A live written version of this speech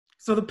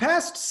So the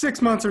past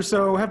 6 months or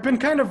so have been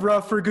kind of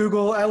rough for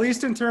Google, at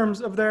least in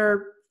terms of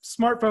their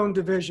smartphone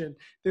division.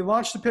 They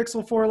launched the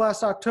Pixel 4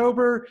 last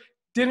October,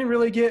 didn't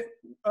really get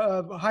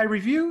high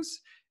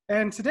reviews.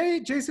 And today,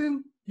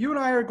 Jason, you and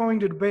I are going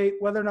to debate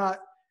whether or not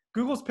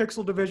Google's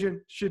Pixel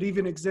division should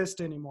even exist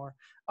anymore.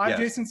 I'm Yes.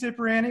 Jason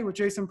Cipriani with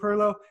Jason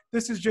Perlow.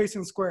 This is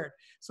Jason Squared.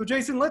 So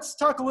Jason, let's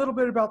talk a little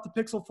bit about the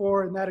Pixel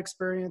 4 and that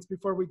experience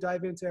before we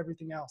dive into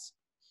everything else.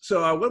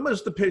 So when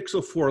was the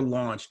Pixel 4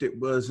 launched? It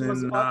was It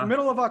was in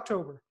middle of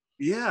October.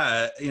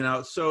 yeah,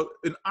 so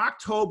in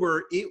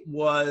October it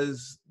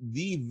was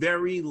the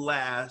very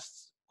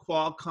last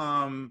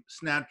Qualcomm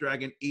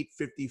Snapdragon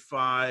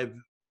 855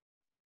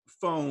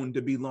 phone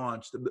to be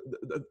launched.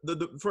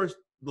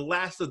 The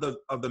last of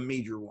the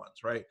major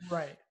ones, right?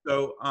 Right.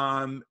 So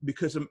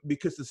because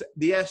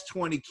the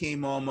S20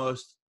 came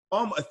almost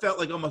it felt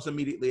like almost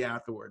immediately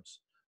afterwards.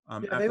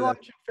 Yeah, they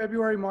launched in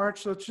February,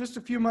 March, so it's just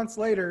a few months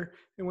later,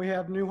 and we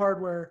have new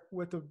hardware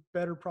with a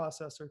better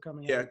processor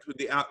coming out.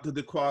 Yeah, to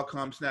the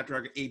Qualcomm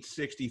Snapdragon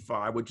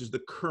 865, which is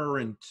the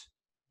current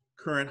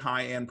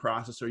high-end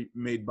processor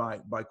made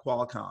by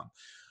Qualcomm.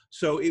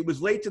 So it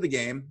was late to the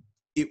game.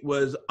 It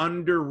was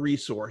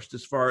under-resourced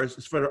as far as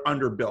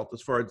underbuilt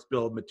as far as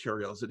bill of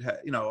materials. It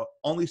had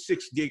only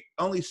 6 gig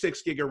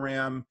of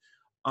RAM.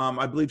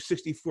 I believe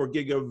 64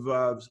 gig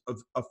of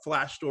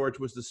flash storage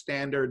was the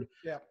standard.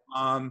 Yeah.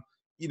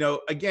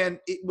 Again,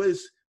 it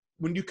was,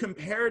 when you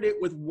compared it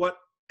with what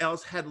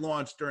else had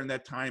launched during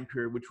that time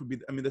period, which would be,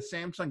 the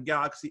Samsung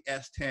Galaxy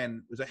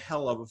S10 was a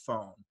hell of a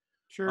phone.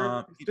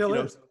 Sure, it still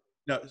is.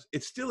 No,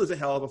 it still is a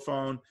hell of a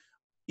phone,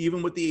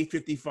 even with the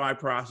 855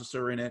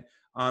 processor in it.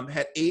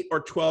 Had 8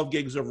 or 12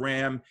 gigs of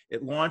RAM.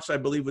 It launched, I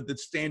believe, with the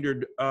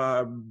standard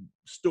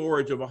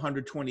storage of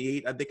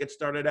 128. I think it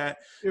started at.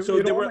 It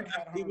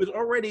was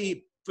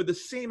already, for the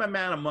same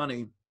amount of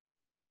money,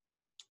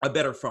 a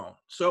better phone.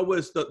 So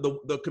was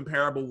the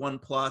comparable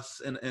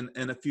OnePlus and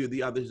a few of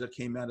the others that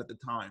came out at the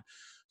time.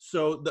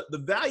 So the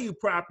value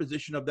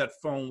proposition of that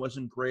phone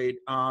wasn't great.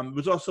 It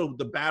was also,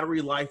 the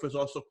battery life was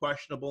also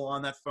questionable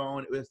on that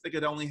phone. I think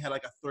it only had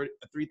like a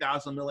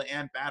 3,000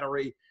 milliamp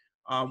battery,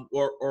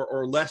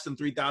 or less than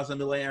 3,000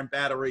 milliamp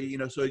battery.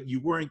 So you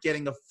weren't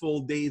getting a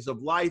full days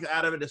of life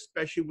out of it,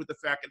 especially with the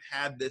fact it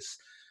had the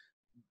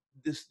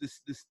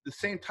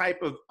same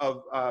type of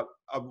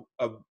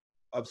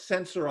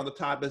sensor on the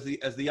top as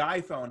the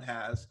iPhone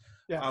has,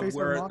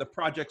 where the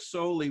Project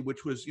Soli,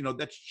 which was,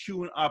 that's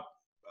chewing up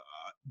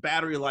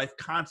battery life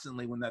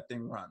constantly when that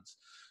thing runs.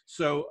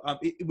 So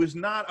it was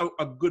not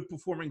a good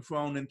performing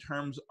phone in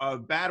terms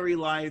of battery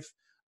life.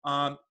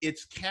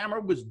 Its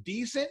camera was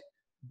decent,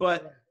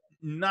 but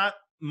not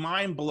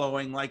mind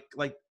blowing like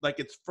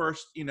its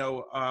first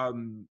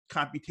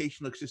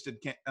computational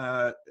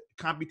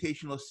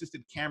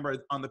assisted camera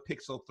on the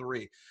Pixel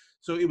 3.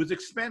 So it was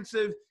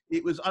expensive,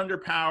 it was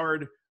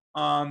underpowered,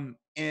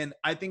 and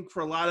I think for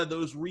a lot of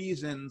those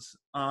reasons,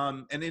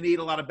 and it ate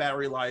a lot of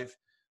battery life,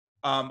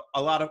 a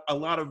lot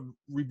of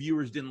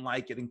reviewers didn't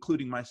like it,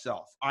 including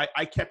myself.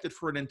 I kept it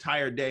for an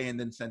entire day and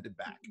then sent it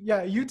back.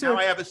 Yeah, now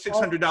I have a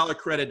 $600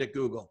 credit at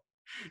Google.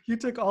 You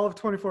took all of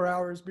 24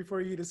 hours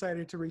before you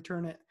decided to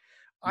return it.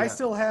 I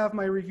still have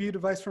my review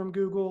device from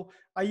Google.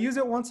 I use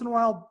it once in a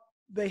while.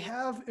 They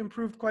have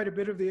improved quite a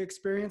bit of the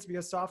experience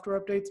via software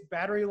updates.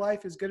 Battery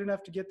life is good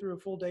enough to get through a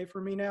full day for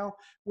me now,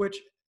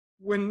 which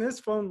when this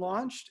phone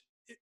launched,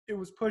 it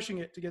was pushing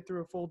it to get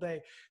through a full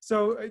day.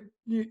 So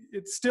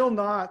it's still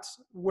not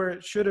where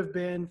it should have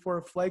been for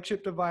a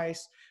flagship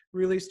device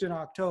released in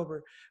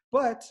October.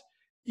 But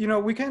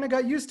we kind of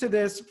got used to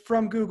this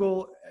from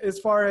Google as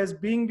far as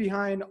being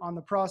behind on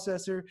the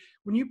processor.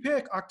 When you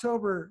pick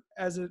October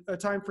as a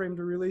time frame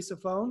to release a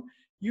phone,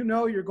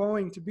 you're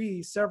going to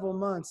be several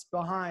months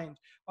behind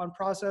on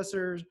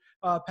processors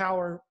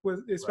power,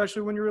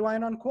 especially when you're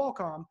relying on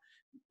Qualcomm,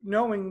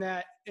 knowing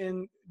that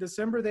in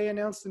December they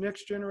announced the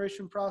next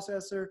generation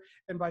processor,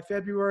 and by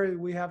February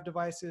we have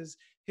devices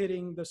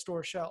hitting the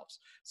store shelves.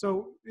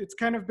 So it's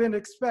kind of been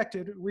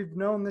expected. We've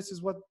known this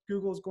is what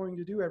Google's going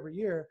to do every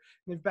year,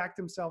 and they've backed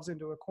themselves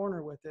into a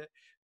corner with it.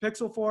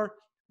 Pixel 4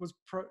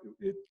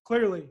 it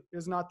clearly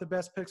is not the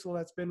best Pixel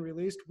that's been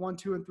released. 1,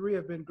 2, and 3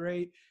 have been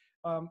great.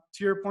 To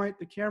your point,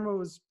 the camera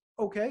was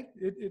okay.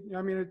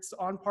 It's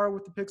on par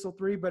with the Pixel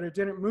 3, but it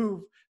didn't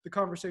move the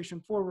conversation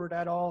forward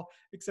at all,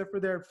 except for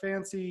their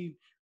fancy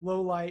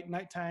low light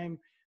nighttime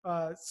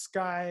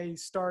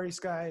starry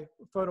sky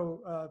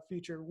photo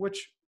feature,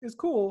 which is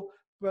cool,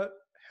 but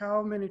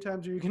how many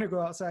times are you going to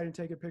go outside and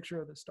take a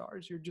picture of the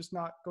stars? You're just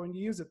not going to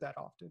use it that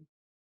often.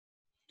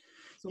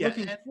 So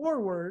looking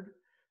forward,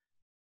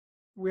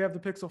 we have the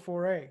Pixel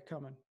 4a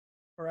coming,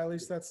 or at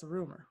least that's the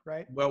rumor,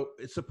 right? Well,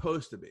 it's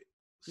supposed to be.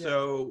 Yeah.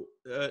 So,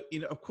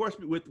 of course,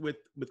 with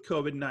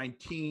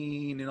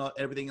COVID-19 and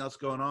everything else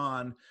going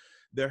on,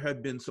 there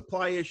have been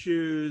supply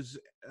issues,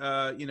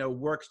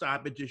 work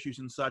stoppage issues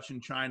and such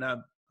in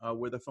China,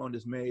 where the phone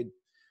is made.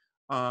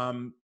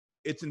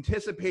 It's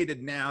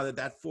anticipated now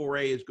that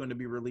 4A is going to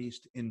be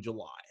released in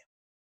July,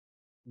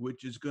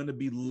 which is going to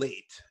be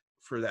late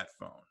for that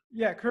phone.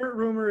 Yeah, current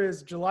rumor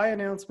is July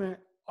announcement,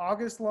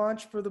 August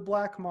launch for the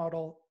black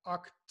model,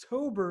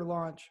 October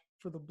launch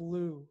for the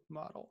blue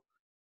model.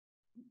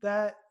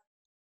 That,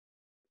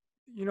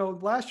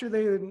 last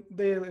year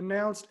they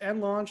announced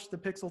and launched the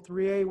Pixel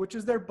 3a, which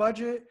is their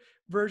budget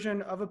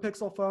version of a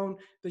Pixel phone.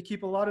 They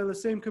keep a lot of the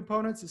same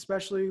components,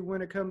 especially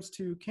when it comes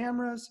to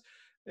cameras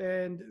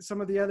and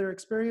some of the other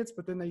experience,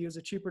 but then they use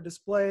a cheaper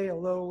display, a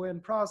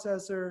low-end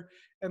processor,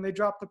 and they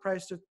drop the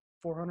price to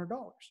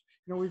 $400.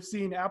 We've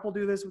seen Apple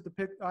do this with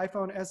the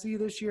iPhone SE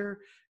this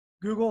year.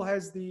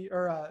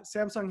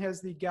 Samsung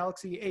has the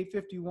Galaxy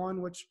A51,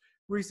 which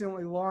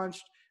recently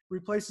launched,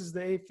 replaces the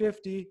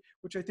A50,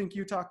 which I think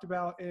you talked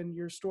about in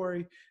your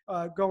story,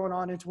 going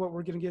on into what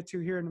we're going to get to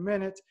here in a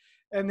minute.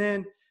 And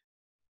then,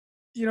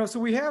 so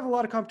we have a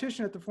lot of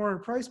competition at the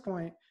 $400 price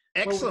point.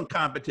 Excellent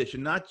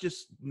competition, not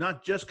just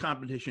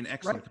competition,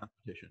 excellent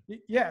competition.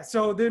 Yeah.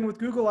 So then with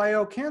Google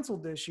I/O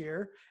canceled this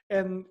year,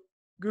 and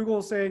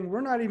Google saying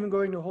we're not even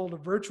going to hold a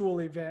virtual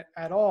event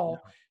at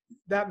all,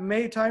 that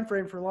May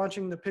timeframe for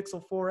launching the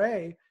Pixel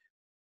 4a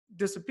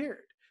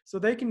disappeared. So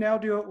they can now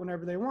do it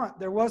whenever they want.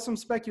 There was some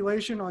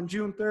speculation on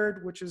June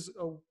 3rd, which is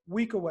a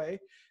week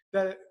away,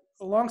 that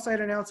alongside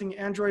announcing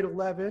Android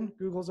 11,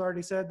 Google's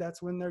already said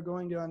that's when they're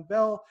going to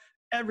unveil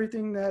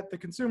everything that the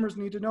consumers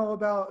need to know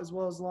about, as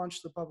well as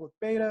launch the public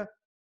beta.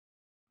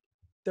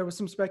 There was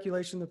some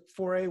speculation that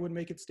 4a would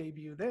make its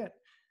debut then.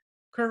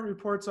 Current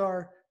reports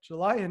are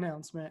July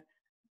announcement,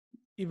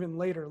 even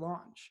later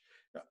launch.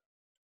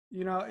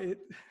 It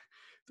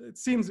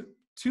seems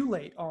too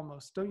late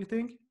almost, don't you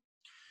think?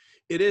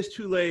 It is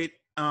too late.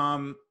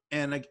 And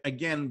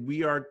again,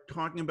 we are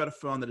talking about a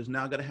phone that is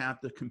now going to have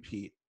to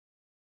compete,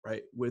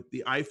 right, with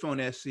the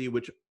iPhone SE,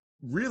 which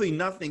really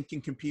nothing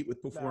can compete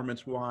with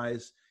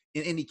performance-wise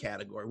in any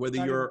category.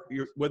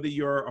 Whether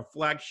you're a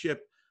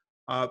flagship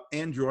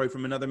Android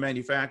from another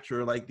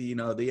manufacturer like the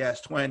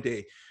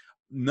S20,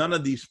 none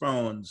of these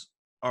phones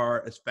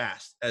are as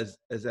fast as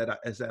that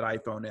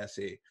iPhone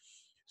SE.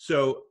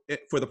 So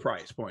for the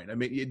price point, I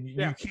mean, you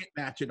can't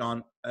match it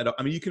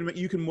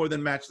you can more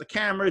than match the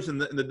cameras and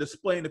the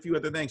display and a few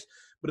other things.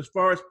 But as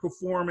far as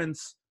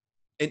performance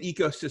and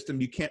ecosystem,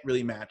 you can't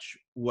really match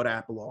what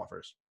Apple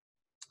offers.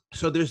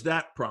 So there's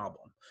that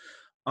problem.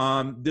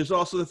 There's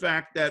also the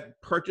fact that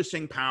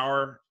purchasing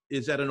power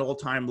is at an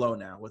all-time low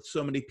now with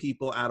so many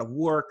people out of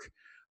work.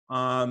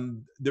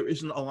 There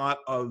isn't a lot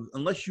of,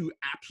 unless you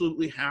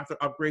absolutely have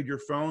to upgrade your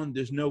phone,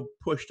 there's no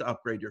push to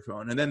upgrade your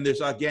phone. And then there's,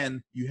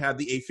 again, you have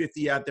the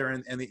A50 out there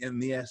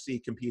and the SE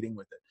competing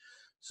with it.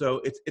 So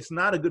it's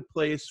not a good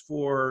place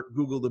for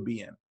Google to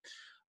be in.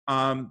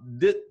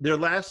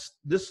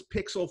 This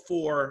Pixel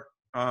 4,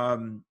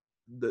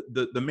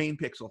 the main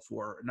Pixel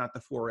 4, not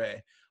the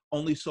 4a,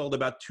 only sold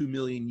about 2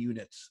 million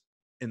units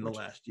in the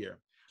last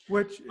year.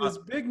 Which is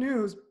big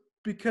news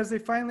because they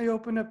finally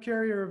opened up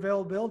carrier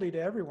availability to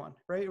everyone,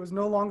 right? It was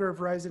no longer a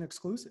Verizon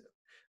exclusive.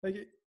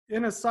 Like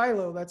in a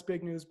silo, that's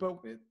big news. But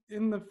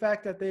in the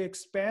fact that they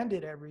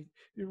expanded every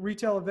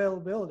retail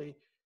availability,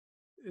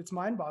 it's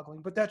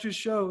mind-boggling. But that just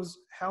shows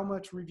how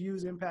much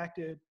reviews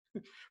impacted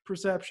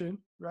perception,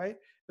 right?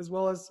 As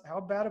well as how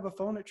bad of a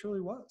phone it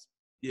truly was.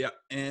 Yeah,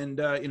 and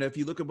if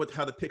you look at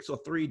how the Pixel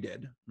 3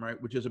 did,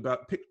 right, which is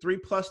about 3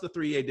 plus the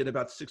 3a did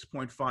about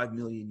 6.5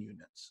 million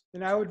units.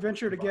 And I would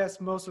venture to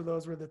guess most of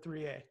those were the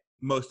 3a.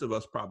 Most of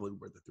us probably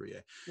were the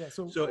 3a. Yeah,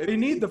 so they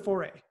need the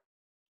 4a.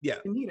 Yeah,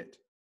 they need it.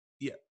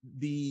 Yeah,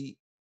 the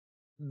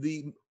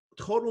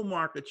total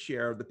market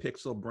share of the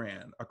Pixel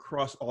brand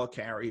across all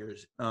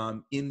carriers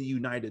in the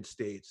United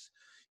States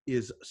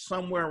is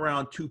somewhere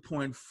around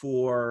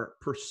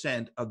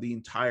 2.4% of the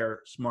entire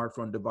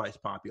smartphone device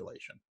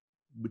population,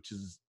 which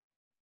is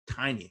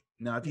tiny.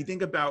 Now, if you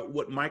think about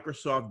what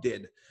Microsoft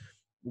did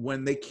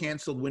when they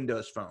canceled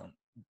Windows Phone,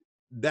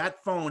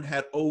 that phone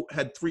had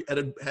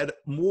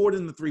more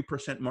than the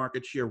 3%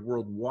 market share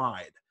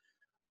worldwide,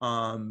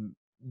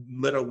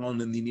 let alone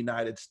in the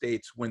United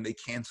States when they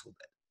canceled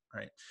it,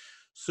 right?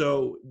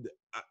 So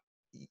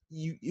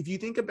if you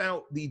think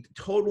about the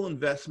total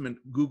investment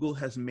Google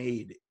has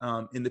made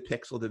in the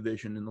Pixel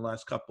division in the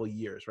last couple of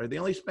years, right? They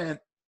only spent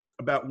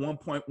about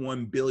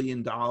 $1.1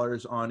 billion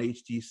on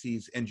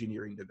HTC's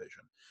engineering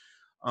division.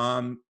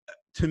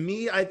 To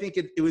me, I think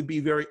it would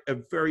be a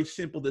very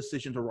simple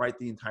decision to write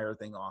the entire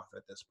thing off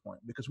at this point,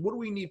 because what do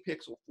we need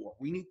Pixel for?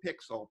 We need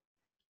Pixel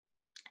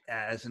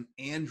as an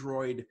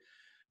Android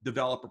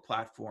developer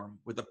platform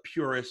with a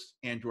purist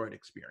Android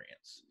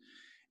experience.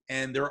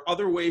 And there are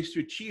other ways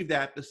to achieve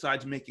that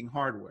besides making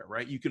hardware,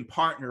 right? You can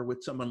partner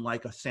with someone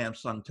like a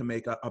Samsung to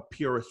make a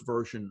purist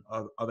version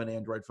of an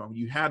Android phone.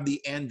 You have the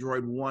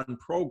Android One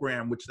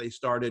program, which they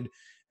started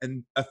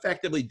and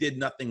effectively did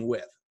nothing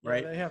with,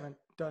 right? Yeah, they haven't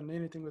done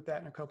anything with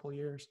that in a couple of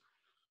years.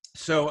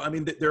 So, I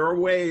mean, there are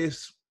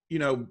ways,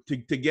 to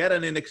get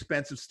an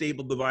inexpensive,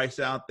 stable device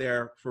out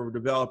there for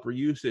developer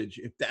usage,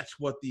 if that's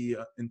what the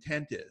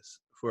intent is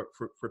for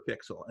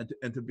Pixel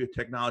and to be a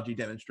technology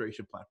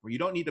demonstration platform. You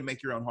don't need to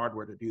make your own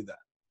hardware to do that.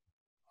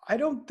 I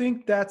don't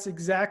think that's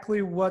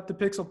exactly what the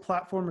Pixel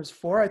platform is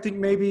for. I think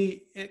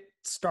maybe it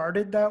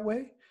started that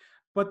way,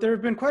 but there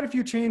have been quite a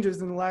few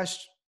changes in the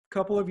last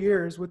couple of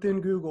years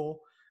within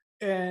Google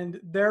and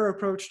their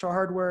approach to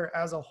hardware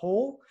as a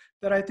whole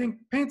that I think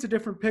paints a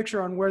different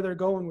picture on where they're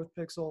going with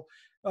Pixel.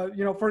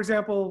 For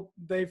example,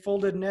 they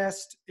folded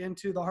Nest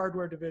into the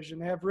hardware division.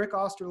 They have Rick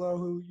Osterloh,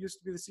 who used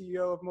to be the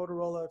CEO of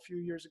Motorola a few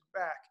years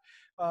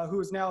back, who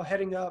is now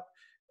heading up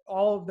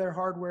all of their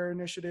hardware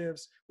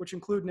initiatives, which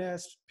include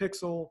Nest,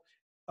 Pixel,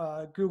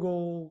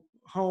 Google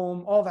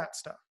Home, all that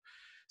stuff.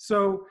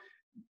 So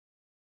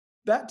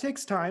that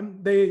takes time.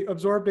 They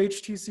absorbed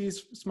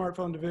HTC's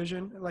smartphone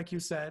division, like you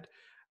said.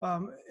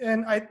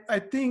 And I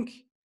think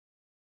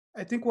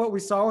what we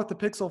saw with the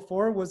Pixel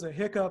 4 was a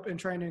hiccup in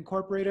trying to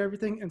incorporate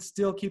everything and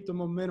still keep the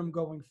momentum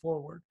going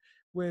forward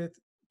with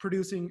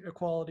producing a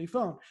quality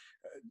phone.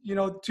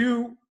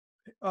 Two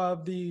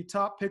of the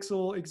top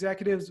Pixel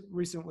executives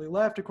recently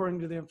left, according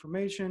to the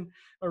information,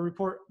 a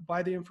report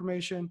by the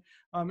information.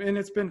 And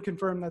it's been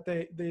confirmed that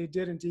they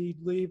did indeed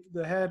leave.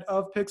 The head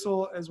of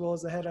Pixel, as well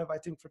as the head of, I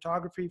think,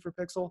 photography for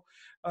Pixel,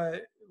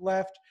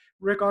 left.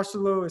 Rick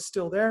Osterloh is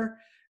still there.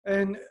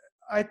 And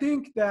I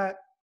think that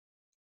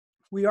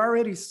we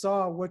already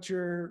saw what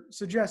you're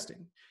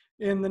suggesting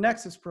in the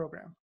Nexus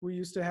program. We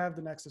used to have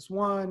the Nexus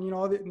 1,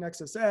 the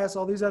Nexus S,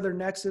 all these other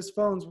Nexus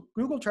phones.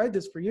 Google tried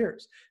this for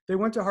years. They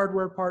went to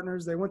hardware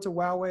partners. They went to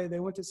Huawei. They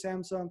went to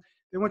Samsung.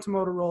 They went to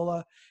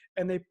Motorola.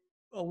 And they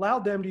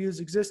allowed them to use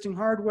existing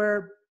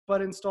hardware,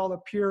 but install a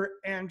pure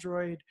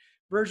Android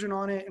version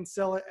on it and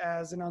sell it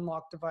as an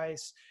unlocked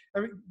device.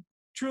 I mean,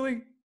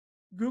 truly,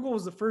 Google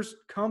was the first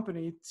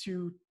company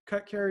to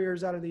cut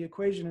carriers out of the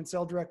equation and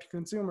sell direct to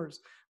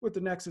consumers with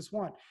the Nexus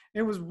 1.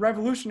 It was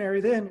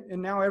revolutionary then,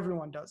 and now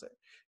everyone does it.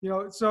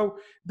 So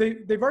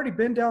they've already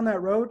been down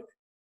that road,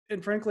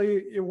 and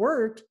frankly, it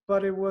worked,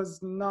 but it was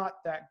not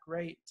that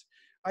great.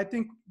 I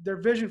think their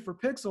vision for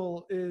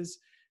Pixel is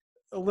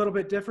a little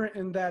bit different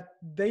in that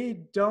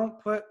they don't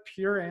put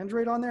pure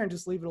Android on there and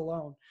just leave it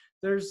alone.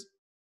 There's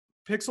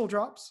Pixel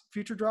drops,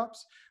 feature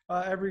drops,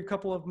 every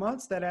couple of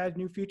months that add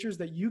new features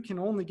that you can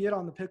only get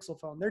on the Pixel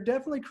phone. They're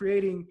definitely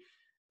creating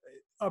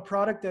a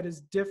product that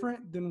is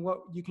different than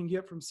what you can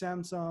get from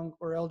Samsung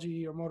or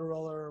LG or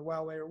Motorola or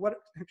Huawei or what,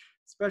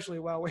 especially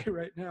Huawei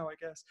right now, I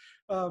guess,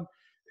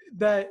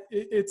 that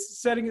it's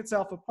setting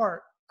itself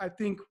apart. I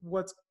think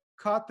what's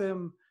caught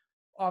them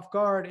off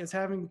guard is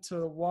having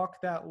to walk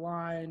that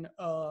line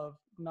of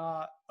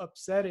not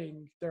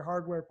upsetting their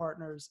hardware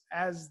partners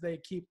as they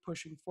keep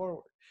pushing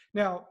forward.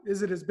 Now,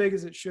 is it as big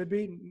as it should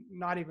be?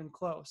 Not even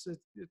close.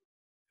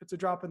 It's a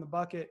drop in the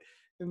bucket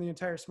in the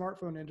entire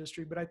smartphone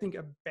industry, but I think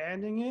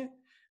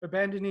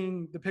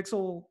abandoning the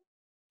Pixel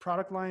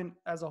product line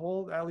as a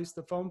whole, at least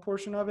the phone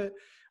portion of it,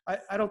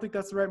 I don't think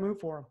that's the right move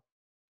for them.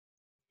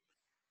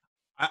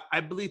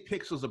 I believe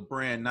Pixel's a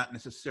brand, not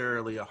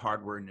necessarily a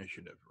hardware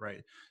initiative,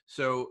 right?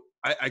 So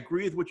I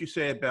agree with what you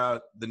say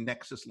about the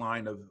Nexus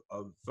line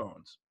of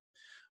phones.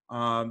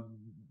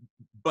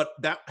 But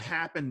that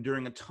happened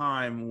during a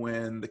time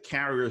when the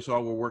carriers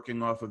all were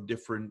working off of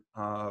different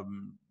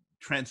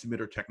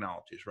transmitter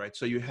technologies, right?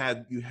 So you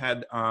had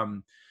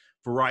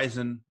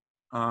Verizon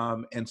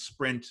and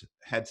Sprint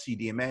had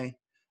CDMA,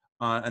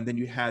 and then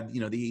you had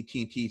the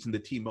AT&Ts and the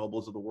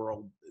T-Mobiles of the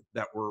world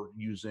that were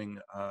using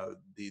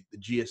the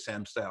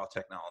GSM style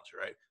technology,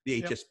 right?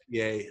 The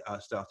HSPA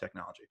style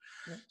technology.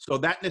 Yep. So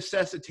that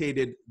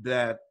necessitated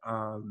that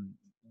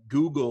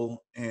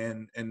Google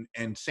and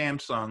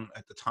Samsung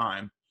at the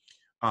time,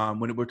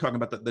 when we're talking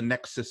about the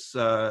Nexus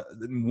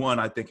 1,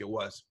 I think it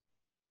was,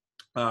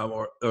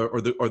 or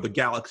the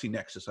Galaxy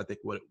Nexus, I think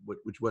what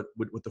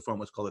the phone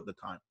was called at the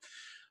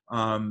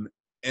time.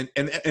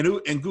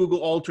 And Google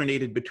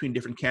alternated between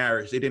different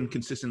carriers. They didn't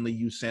consistently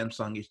use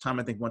Samsung each time.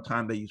 I think one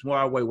time they used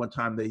Huawei, one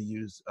time they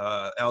used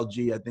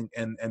LG, I think,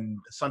 and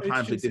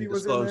sometimes HTC they didn't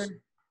disclose.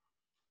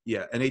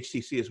 Yeah, and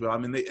HTC as well. I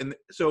mean,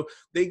 so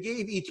they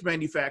gave each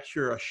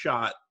manufacturer a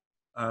shot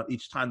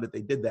each time that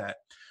they did that.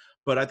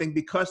 But I think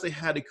because they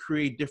had to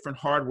create different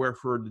hardware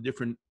for the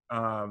different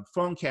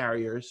phone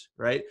carriers,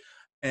 right,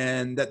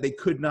 and that they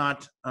could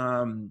not.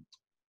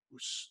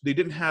 They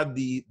didn't have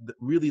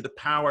really the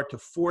power to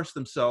force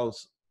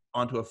themselves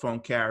onto a phone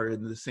carrier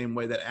in the same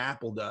way that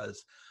Apple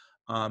does.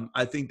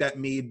 I think that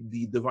made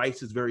the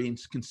devices very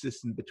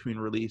inconsistent between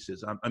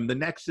releases.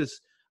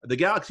 The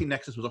Galaxy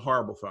Nexus was a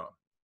horrible phone.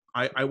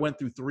 I went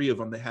through 3 of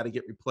them that had to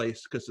get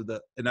replaced because of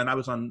and then I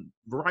was on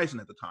Verizon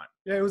at the time.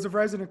 Yeah, it was a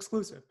Verizon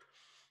exclusive.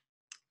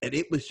 And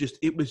it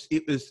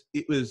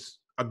was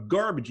a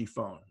garbagey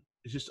phone.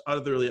 It's just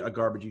utterly a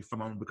garbagey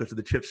phone because of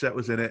the chipset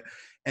was in it,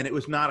 and it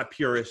was not a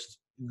purist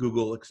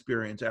Google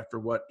experience after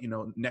what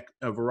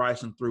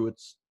Verizon threw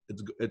its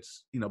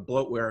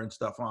bloatware and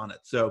stuff on it.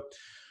 So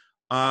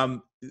I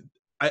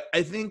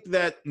think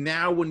that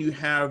now when you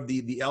have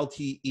the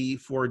LTE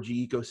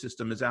 4G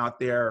ecosystem is out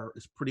there,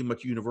 is pretty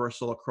much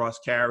universal across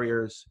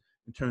carriers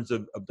in terms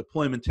of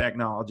deployment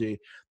technology,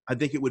 I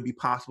think it would be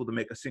possible to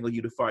make a single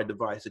unified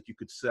device that you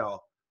could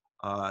sell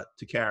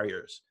to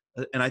carriers.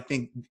 And I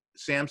think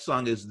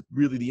Samsung is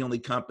really the only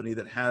company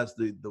that has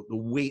the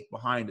weight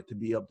behind it to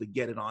be able to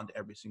get it onto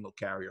every single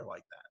carrier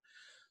like that.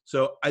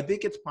 So I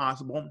think it's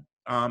possible.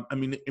 I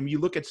mean, you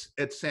look at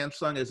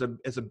Samsung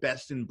as a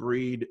best in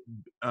breed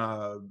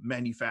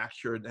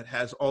manufacturer that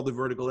has all the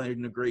vertical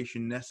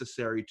integration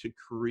necessary to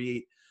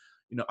create,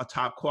 a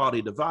top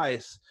quality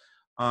device.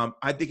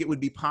 I think it would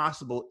be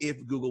possible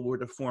if Google were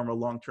to form a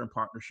long-term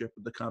partnership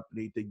with the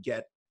company to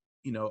get,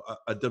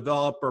 a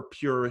developer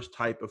purist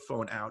type of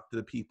phone out to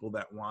the people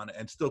that want it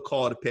and still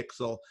call it a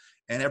Pixel,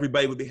 and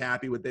everybody would be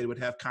happy with it. They would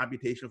have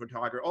computational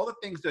photography, all the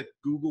things that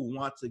Google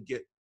wants to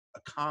get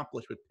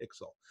accomplished with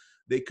Pixel,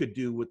 they could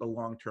do with a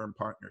long-term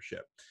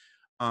partnership.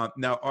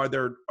 Now, are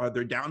there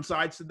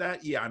downsides to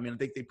that? Yeah, I mean, I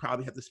think they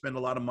probably have to spend a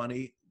lot of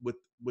money with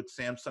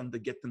Samsung to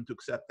get them to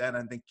accept that.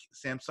 I think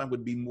Samsung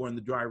would be more in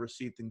the driver's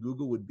seat than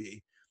Google would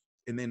be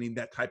in any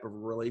that type of a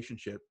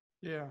relationship.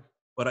 Yeah.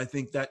 But I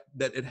think that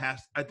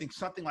I think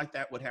something like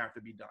that would have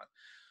to be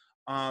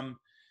done.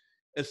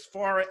 As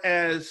far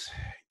as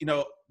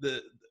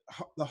the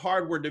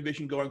hardware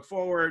division going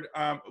forward,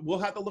 we'll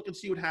have to look and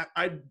see what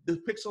happens.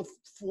 The Pixel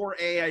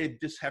 4a, I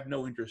just have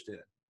no interest in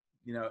it,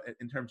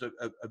 in terms of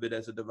it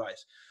as a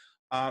device.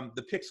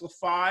 The Pixel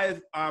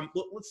 5,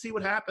 let's see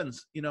what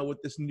happens,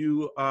 with this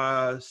new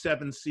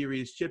 7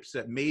 series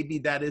chipset. Maybe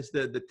that is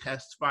the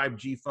test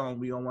 5G phone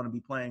we all want to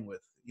be playing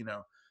with,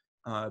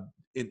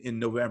 in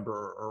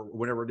November or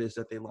whatever it is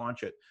that they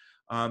launch it.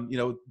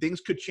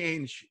 Things could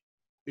change,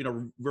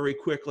 very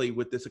quickly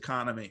with this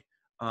economy.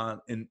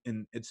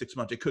 In 6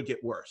 months, it could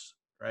get worse,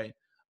 right?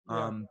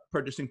 Yeah.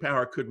 Purchasing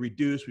power could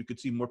reduce. We could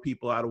see more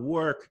people out of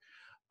work,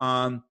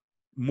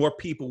 more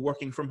people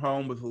working from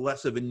home with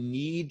less of a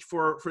need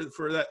for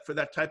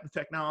that type of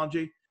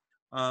technology.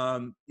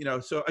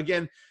 So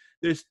again,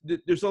 there's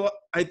a lot.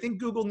 I think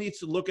Google needs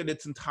to look at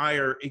its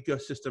entire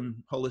ecosystem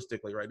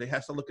holistically, right? They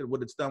have to look at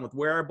what it's done with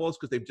wearables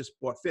because they've just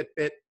bought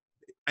Fitbit.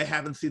 I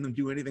haven't seen them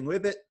do anything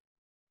with it.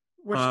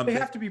 Which they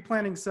have to be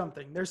planning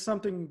something. There's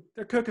something,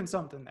 they're cooking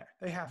something there.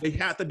 They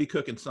have to be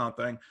cooking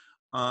something.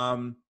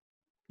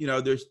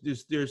 There's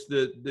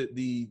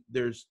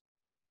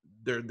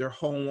their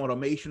home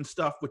automation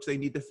stuff, which they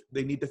need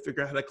to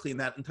figure out how to clean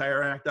that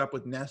entire act up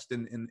with Nest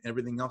and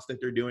everything else that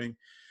they're doing.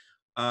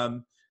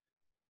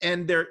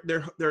 And their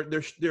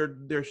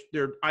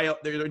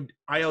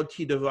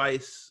IoT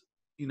device,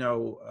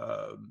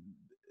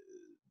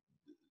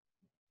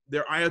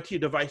 their IoT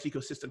device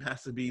ecosystem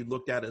has to be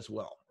looked at as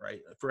well,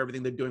 right? For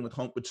everything they're doing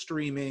with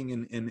streaming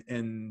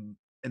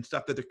and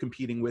stuff that they're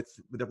competing with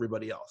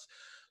everybody else.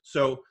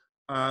 So,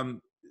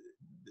 and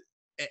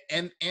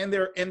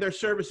their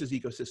services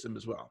ecosystem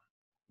as well,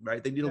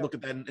 right? They need to look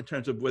at that in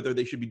terms of whether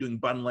they should be doing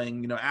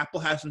bundling. Apple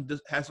hasn't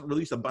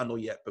released a bundle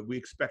yet, but we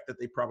expect that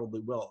they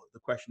probably will.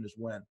 The question is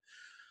when.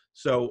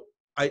 So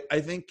I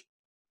think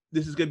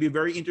this is going to be a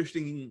very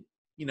interesting,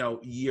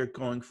 year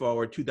going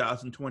forward.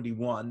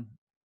 2021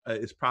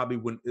 is probably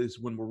when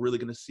we're really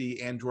going to see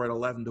Android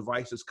 11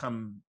 devices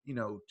come,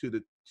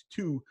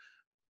 to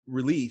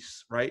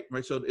release, right?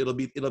 So it'll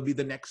be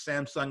the next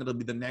Samsung. It'll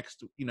be the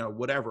next,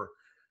 whatever.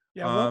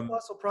 Yeah,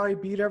 OnePlus will probably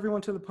beat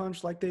everyone to the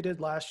punch like they did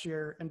last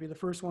year and be the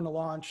first one to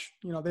launch.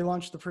 They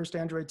launched the first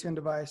Android 10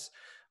 device.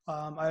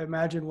 I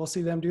imagine we'll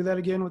see them do that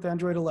again with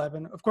Android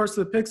 11. Of course,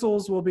 the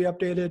Pixels will be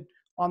updated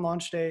on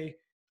launch day.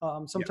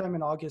 Sometime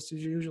in August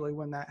is usually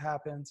when that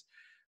happens.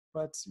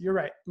 But you're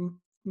right.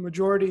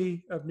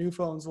 Majority of new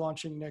phones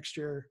launching next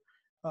year,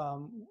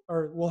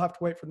 or we'll have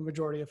to wait for the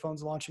majority of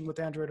phones launching with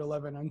Android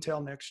 11 until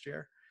next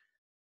year.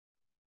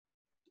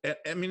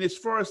 I mean, as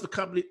far as the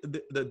company,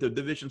 the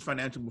division's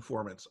financial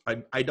performance,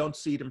 I don't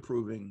see it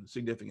improving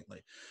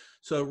significantly.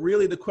 So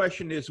really the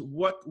question is,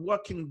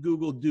 what can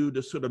Google do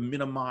to sort of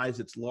minimize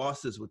its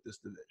losses with this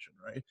division,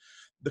 right?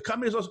 The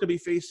company is also going to be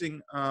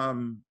facing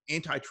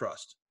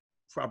antitrust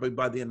probably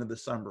by the end of the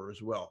summer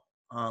as well,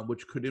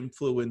 which could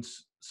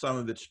influence some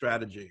of its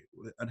strategy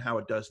and how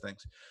it does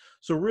things.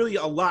 So really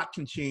a lot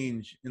can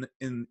change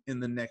in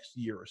the next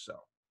year or so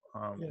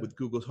with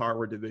Google's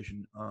hardware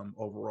division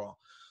overall.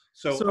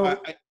 So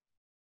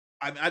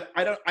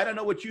I don't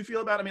know what you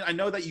feel about it. I mean, I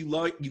know that you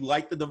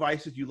like the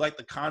devices, you like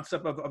the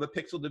concept of a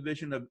Pixel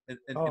division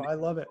I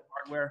love it.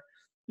 Hardware.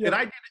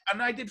 Yeah.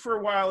 And I did for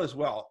a while as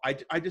well.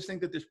 I just think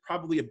that there's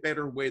probably a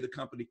better way the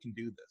company can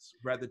do this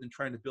rather than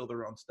trying to build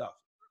their own stuff.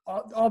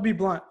 I'll be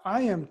blunt.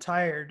 I am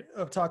tired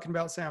of talking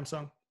about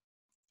Samsung.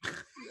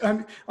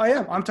 I'm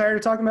tired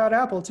of talking about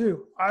Apple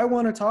too. I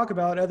want to talk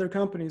about other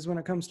companies when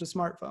it comes to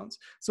smartphones.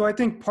 So I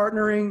think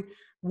partnering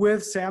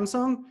with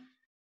Samsung,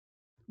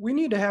 we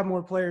need to have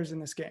more players in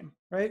this game,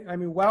 right? I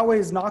mean, Huawei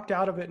is knocked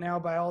out of it now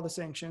by all the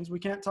sanctions. We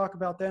can't talk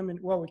about them.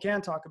 We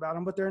can talk about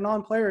them, but they're a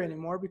non-player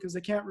anymore because they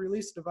can't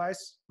release a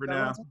device. For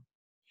now.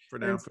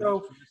 And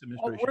so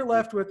we're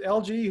left with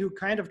LG, who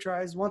kind of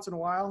tries once in a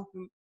while.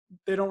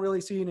 They don't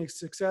really see any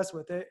success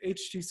with it.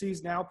 HTC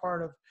is now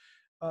part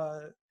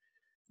of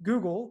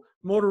Google.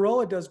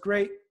 Motorola does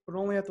great, but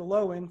only at the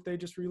low end. They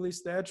just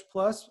released the Edge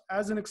Plus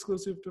as an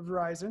exclusive to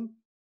Verizon.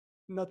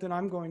 Nothing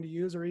I'm going to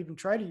use or even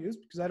try to use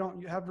because I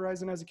don't have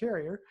Verizon as a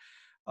carrier.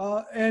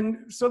 And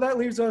so that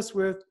leaves us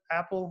with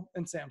Apple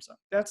and Samsung.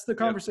 That's the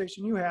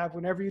conversation you have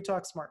whenever you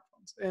talk smartphones.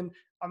 phones. And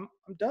I'm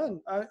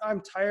done.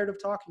 I'm tired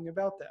of talking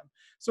about them.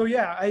 So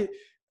yeah,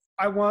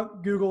 I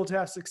want Google to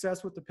have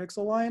success with the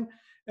Pixel line.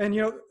 And,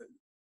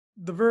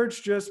 The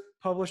Verge just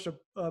published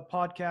a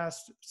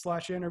podcast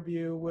 /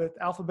 interview with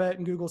Alphabet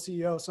and Google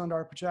CEO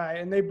Sundar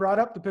Pichai, and they brought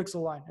up the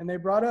Pixel line, and they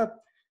brought up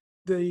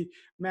the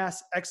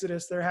mass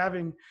exodus they're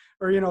having,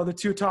 or the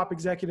two top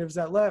executives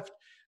that left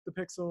the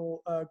Pixel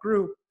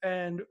group,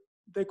 and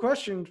they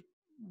questioned,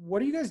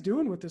 "What are you guys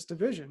doing with this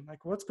division?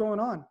 Like, what's going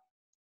on?"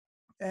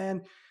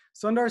 And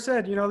Sundar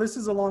said, "This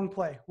is a long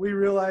play. We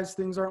realize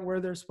things aren't where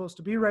they're supposed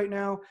to be right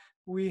now.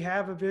 We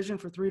have a vision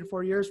for 3 to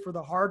 4 years for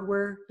the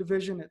hardware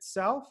division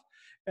itself,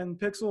 and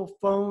Pixel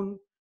phone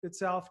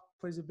itself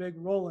plays a big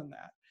role in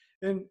that."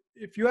 And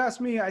if you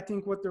ask me, I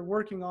think what they're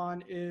working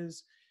on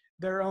is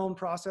their own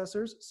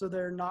processors, so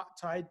they're not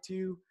tied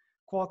to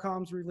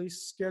Qualcomm's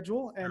release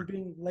schedule and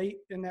being late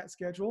in that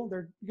schedule.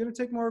 They're going to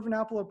take more of an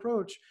Apple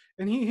approach.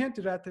 And he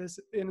hinted at this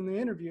in the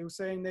interview,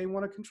 saying they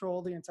want to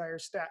control the entire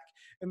stack.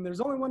 And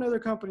there's only one other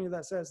company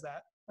that says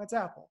that. That's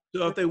Apple.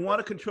 So if they want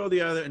to control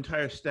the other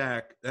entire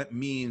stack, that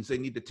means they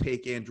need to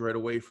take Android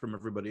away from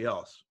everybody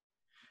else.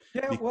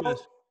 Yeah,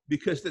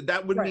 because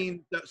that would right.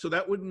 mean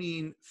that would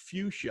mean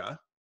Fuchsia,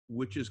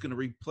 which is going to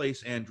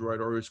replace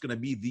Android, or is going to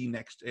be the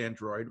next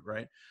Android,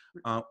 right?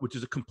 Which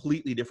is a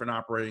completely different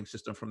operating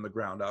system from the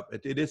ground up.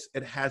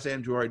 It has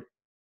Android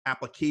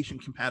application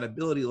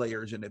compatibility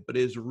layers in it, but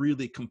it is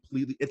really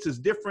it's as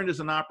different as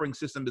an operating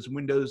system as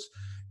Windows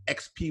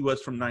XP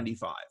was from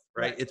 95,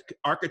 right? It's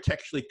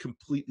architecturally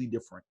completely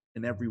different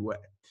in every way.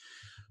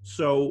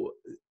 So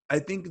I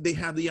think they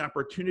have the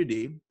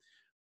opportunity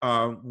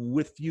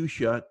with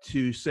Fuchsia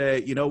to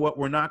say, you know what,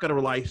 we're not going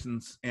to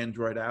license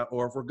Android out,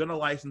 or if we're going to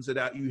license it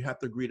out, you have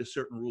to agree to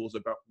certain rules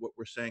about what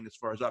we're saying as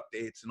far as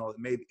updates and all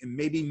that,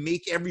 maybe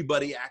make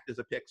everybody act as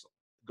a Pixel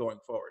going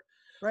forward.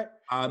 Right.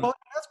 Well,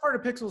 that's part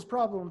of Pixel's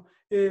problem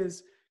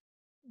is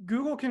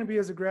Google can be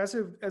as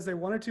aggressive as they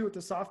wanted to with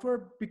the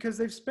software because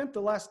they've spent the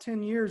last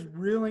 10 years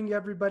reeling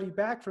everybody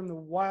back from the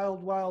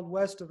wild, wild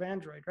west of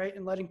Android, right?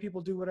 And letting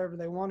people do whatever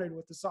they wanted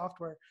with the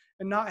software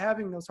and not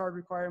having those hard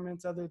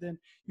requirements other than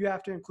you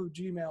have to include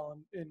Gmail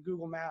and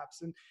Google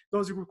Maps. And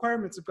those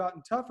requirements have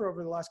gotten tougher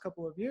over the last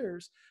couple of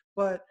years,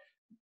 but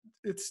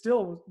it's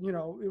still,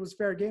 it was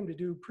fair game to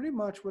do pretty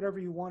much whatever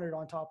you wanted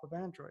on top of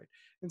Android.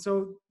 And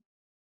so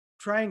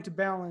trying to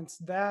balance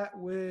that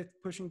with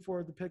pushing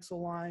forward the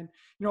Pixel line.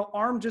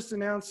 ARM just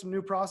announced some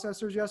new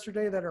processors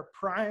yesterday that are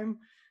prime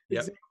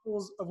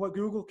examples of what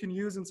Google can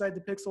use inside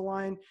the Pixel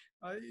line.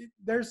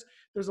 There's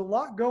a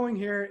lot going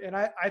here, and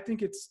I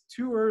think it's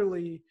too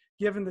early,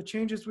 given the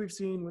changes we've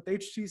seen with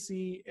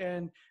HTC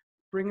and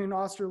bringing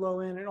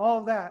Osterloh in and all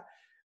of that.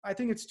 I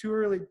think it's too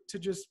early to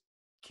just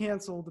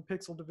cancel the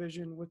Pixel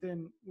division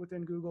within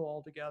Google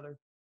altogether.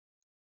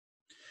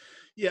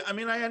 Yeah, I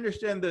mean, I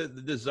understand the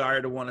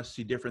desire to want to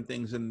see different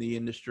things in the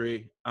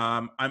industry.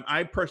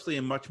 I personally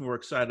am much more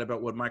excited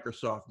about what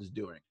Microsoft is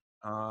doing.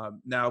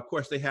 Now, of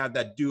course, they have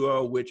that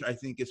Duo, which I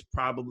think is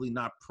probably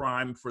not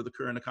prime for the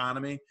current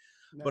economy.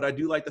 No. But I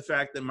do like the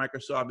fact that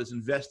Microsoft is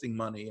investing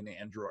money in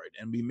Android,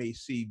 and we may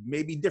see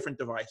maybe different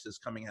devices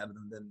coming out of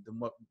them than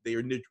what they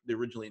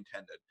originally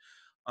intended.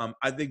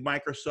 I think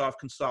Microsoft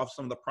can solve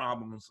some of the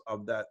problems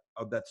of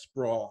that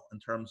sprawl in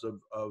terms of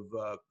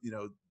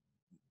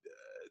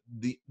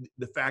the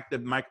fact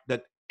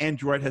that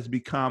Android has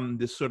become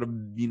this sort of,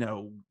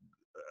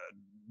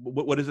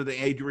 what is it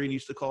that Adrian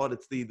used to call it?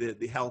 It's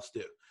the hell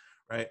stew,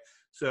 right?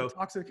 So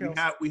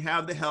we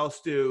have the hell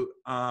stew,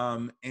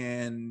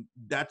 and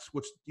that's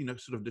what's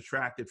sort of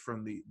detracted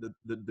from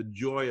the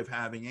joy of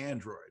having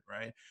Android,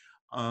 right?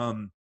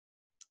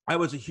 I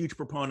was a huge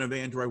proponent of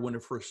Android when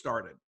it first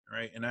started,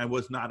 right? And I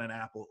was not an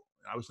Apple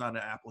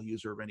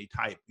user of any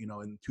type,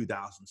 in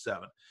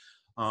 2007.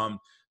 And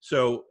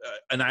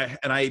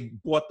I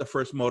bought the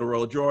first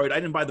Motorola Droid.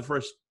 I didn't buy the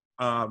first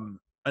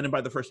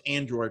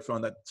Android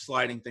phone, that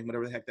sliding thing,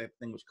 whatever the heck that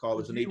thing was called.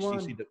 It was an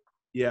HTC.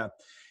 Yeah.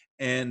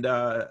 And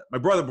my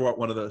brother bought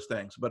one of those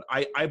things, but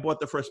I bought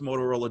the first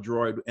Motorola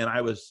Droid, and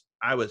I was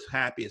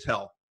happy as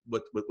hell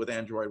with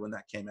Android when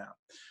that came out.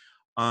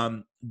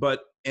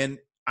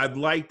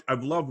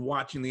 I've loved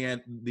watching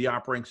the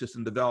operating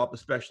system develop,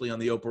 especially on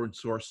the open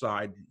source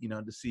side,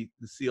 to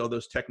see all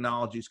those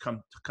technologies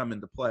come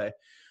into play.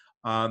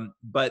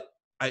 But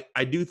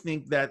I do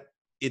think that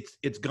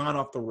it's gone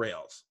off the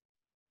rails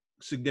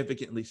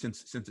significantly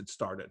since it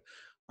started.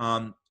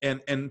 And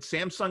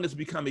Samsung has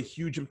become a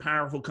huge and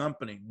powerful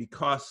company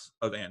because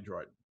of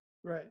Android.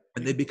 Right.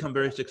 And they've become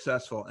very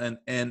successful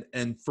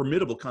and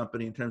formidable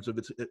company in terms of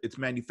its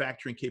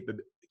manufacturing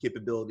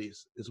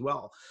capabilities as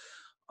well.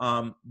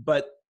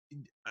 But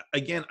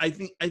again, I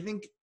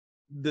think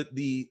that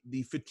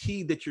the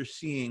fatigue that you're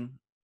seeing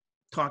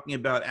talking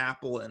about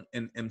Apple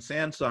and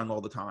Samsung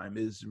all the time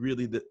is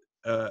really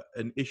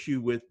an issue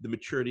with the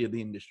maturity of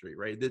the industry,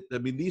 right? I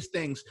mean, these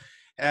things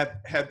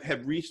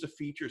have reached a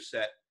feature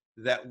set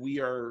that we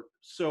are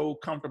so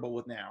comfortable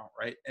with now,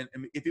 right? And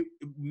if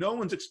no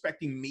one's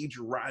expecting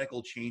major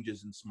radical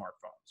changes in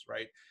smartphones,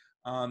 right?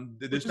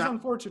 Which There's is not.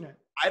 unfortunate.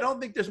 I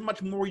don't think there's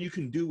much more you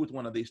can do with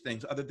one of these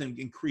things other than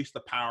increase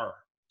the power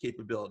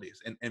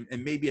capabilities and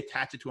maybe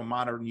attach it to a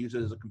monitor and use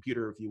it as a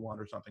computer if you want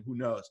or something. Who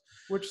knows?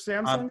 Which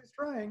Samsung is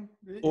trying.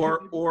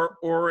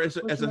 Or as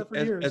Pushing that for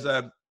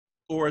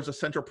years. a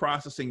central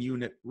processing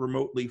unit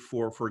remotely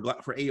for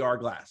AR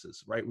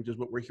glasses, right? Which is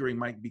what we're hearing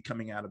might be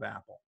coming out of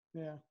Apple.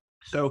 Yeah.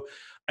 So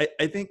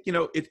I think,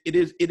 it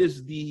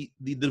is the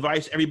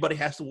device everybody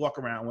has to walk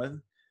around with.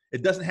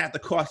 It doesn't have to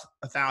cost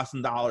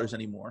 $1,000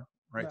 anymore,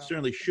 right? No,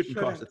 Certainly shouldn't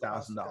cost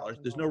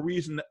 $1,000. There's no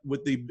reason that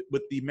with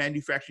the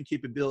manufacturing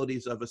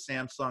capabilities of a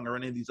Samsung or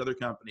any of these other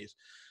companies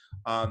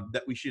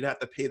that we should have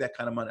to pay that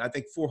kind of money. I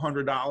think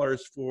 $400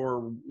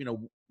 for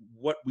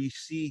what we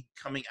see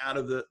coming out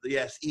of the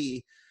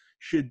SE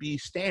should be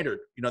standard.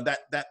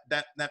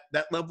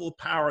 That level of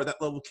power,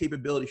 that level of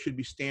capability should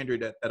be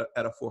standard at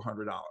a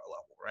 $400 level,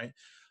 right?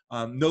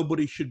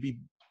 Nobody should be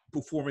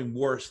performing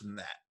worse than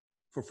that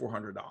for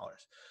 $400.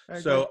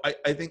 So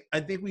I think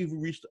we've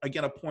reached,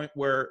 again, a point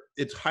where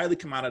it's highly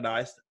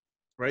commoditized,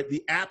 right?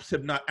 The apps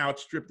have not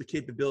outstripped the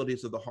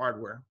capabilities of the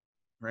hardware,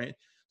 right?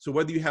 So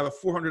whether you have a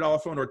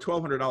 $400 phone or a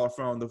 $1,200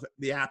 phone,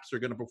 the apps are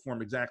going to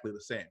perform exactly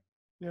the same.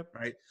 Yep.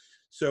 Right.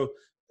 So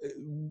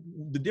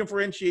the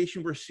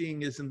differentiation we're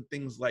seeing is in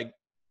things like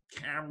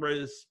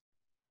cameras,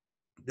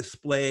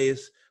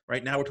 displays.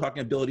 Right now, we're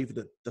talking ability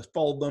to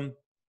fold them.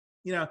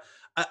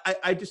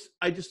 I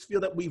just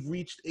feel that we've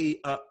reached a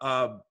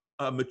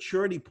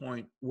maturity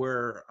point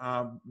where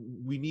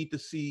we need to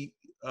see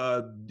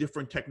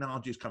different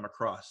technologies come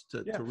across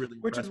to really.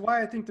 Which is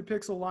why I think the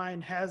Pixel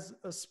line has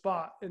a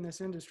spot in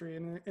this industry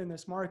and in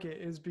this market,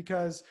 is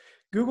because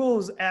Google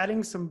is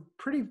adding some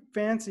pretty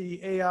fancy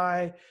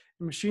AI and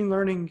machine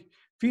learning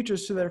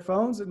features to their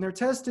phones, and they're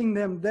testing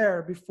them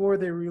there before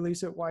they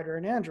release it wider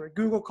in Android.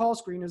 Google Call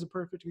Screen is a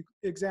perfect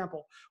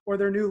example, or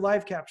their new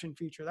live caption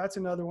feature. That's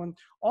another one.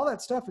 All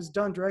that stuff is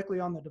done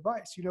directly on the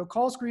device.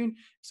 Call screen,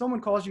 if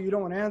someone calls you, you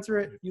don't want to answer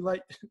it, you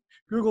let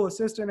Google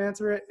Assistant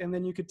answer it, and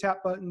then you could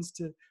tap buttons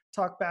to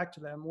talk back to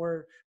them,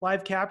 where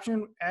live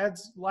caption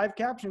adds live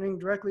captioning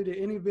directly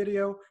to any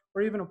video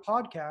or even a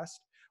podcast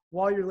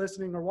while you're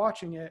listening or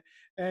watching it.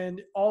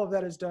 And all of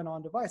that is done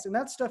on device. And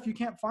that's stuff you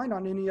can't find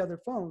on any other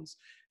phones.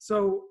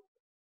 So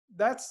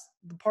that's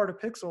the part of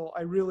Pixel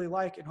I really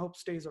like and hope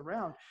stays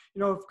around.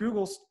 If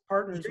Google's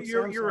partners with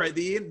you're Samsung, right.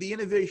 The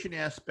innovation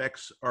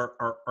aspects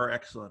are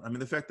excellent. I mean,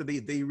 the fact that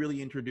they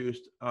really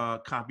introduced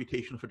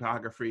computational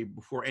photography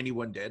before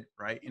anyone did,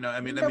 right?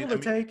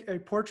 Take a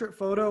portrait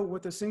photo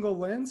with a single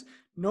lens.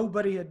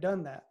 Nobody had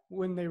done that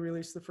when they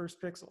released the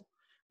first Pixel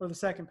or the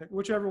second Pixel,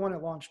 whichever one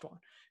it launched on.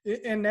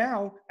 And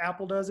now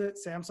Apple does it,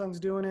 Samsung's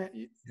doing it.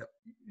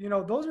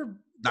 Yep. Those are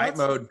night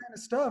mode kind of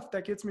stuff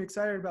that gets me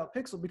excited about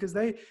Pixel, because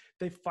they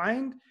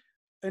find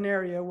an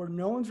area where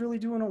no one's really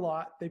doing a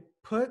lot. They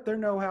put their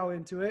know-how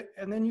into it,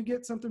 and then you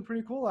get something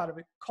pretty cool out of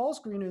it. Call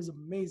screen is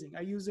amazing.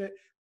 I use it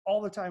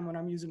all the time when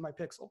I'm using my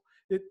Pixel.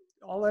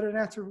 I'll let it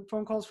answer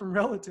phone calls from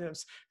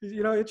relatives.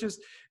 It's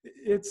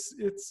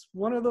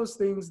one of those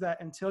things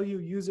that until you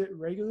use it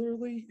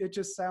regularly, it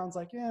just sounds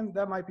like,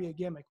 that might be a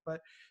gimmick,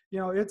 but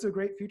it's a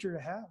great feature to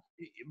have.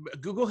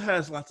 Google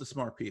has lots of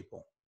smart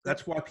people.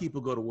 That's why people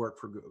go to work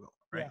for Google,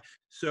 right? Yeah.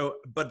 So,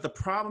 but the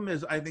problem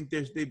is, I think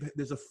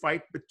there's a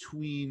fight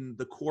between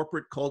the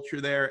corporate culture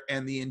there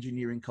and the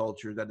engineering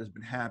culture that has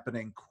been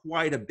happening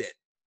quite a bit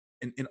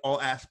in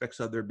all aspects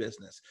of their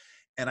business.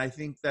 And I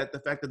think that the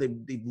fact that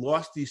they've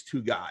lost these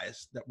two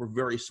guys that were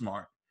very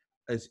smart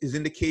is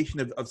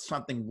indication of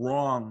something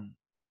wrong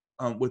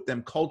with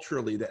them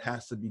culturally that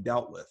has to be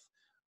dealt with.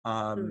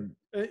 Sure.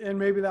 And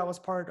maybe that was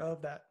part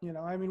of that.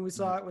 We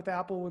saw it with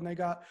Apple when they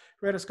got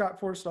rid of Scott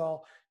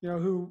Forstall,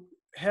 who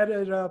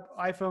headed up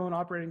iPhone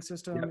operating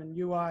system and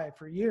UI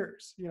for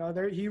years.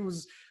 He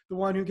was the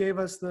one who gave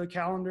us the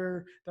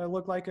calendar that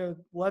looked like a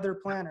leather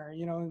planner,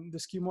 the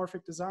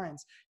skeuomorphic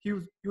designs. He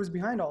was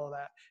behind all of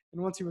that.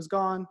 And once he was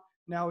gone,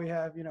 now we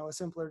have, a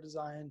simpler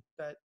design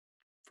that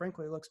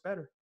frankly looks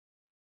better.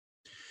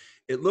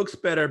 It looks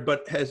better,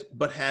 but has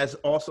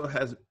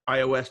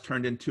iOS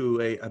turned into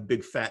a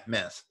big fat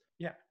mess.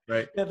 Yeah.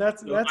 Right. Yeah.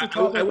 That's a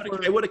topic.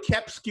 I would have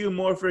kept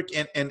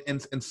skeuomorphic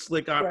and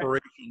slick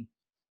operation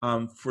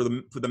for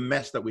the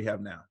mess that we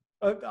have now.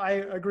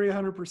 I agree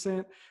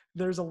 100%.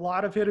 There's a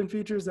lot of hidden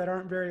features that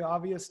aren't very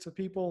obvious to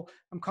people.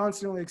 I'm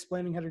constantly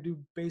explaining how to do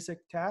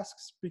basic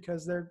tasks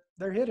because they're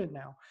hidden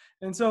now.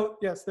 And so,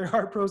 yes, there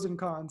are pros and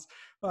cons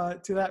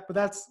to that, but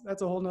that's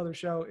a whole nother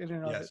show in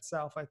and of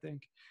itself, I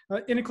think.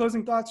 Any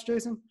closing thoughts,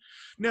 Jason?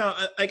 No,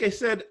 like I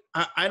said,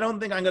 I don't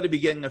think I'm going to be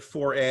getting a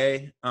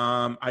 4A.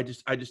 I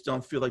just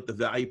don't feel like the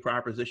value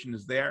proposition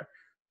is there.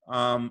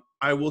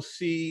 I will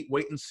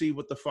wait and see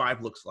what the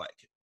 5 looks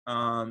like.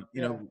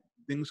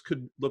 Things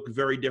could look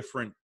very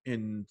different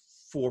in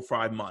 4 or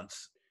 5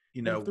 months.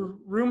 If the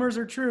rumors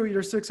are true,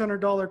 your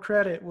 $600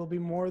 credit will be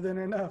more than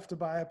enough to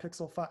buy a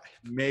Pixel 5.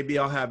 Maybe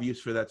I'll have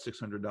use for that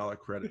 $600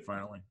 credit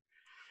finally.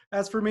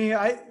 as for me,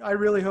 I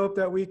really hope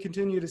that we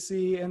continue to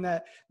see, and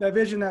that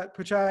vision that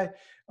Pichai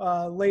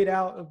laid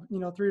out of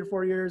 3 to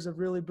 4 years of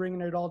really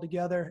bringing it all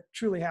together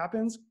truly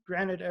happens.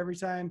 Granted, every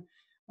time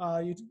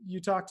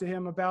you talk to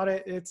him about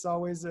it, it's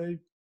always a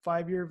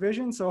 5-year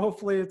vision. So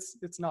hopefully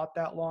it's not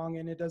that long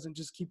and it doesn't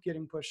just keep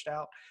getting pushed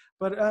out.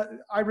 But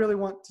I really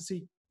want to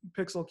see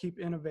Pixel keep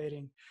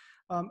innovating.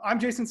 I'm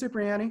Jason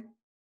Cipriani.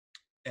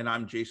 And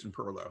I'm Jason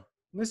Perlow.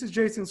 This is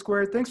Jason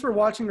Squared. Thanks for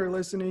watching or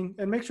listening,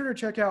 and make sure to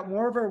check out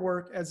more of our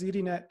work at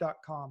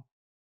zdnet.com.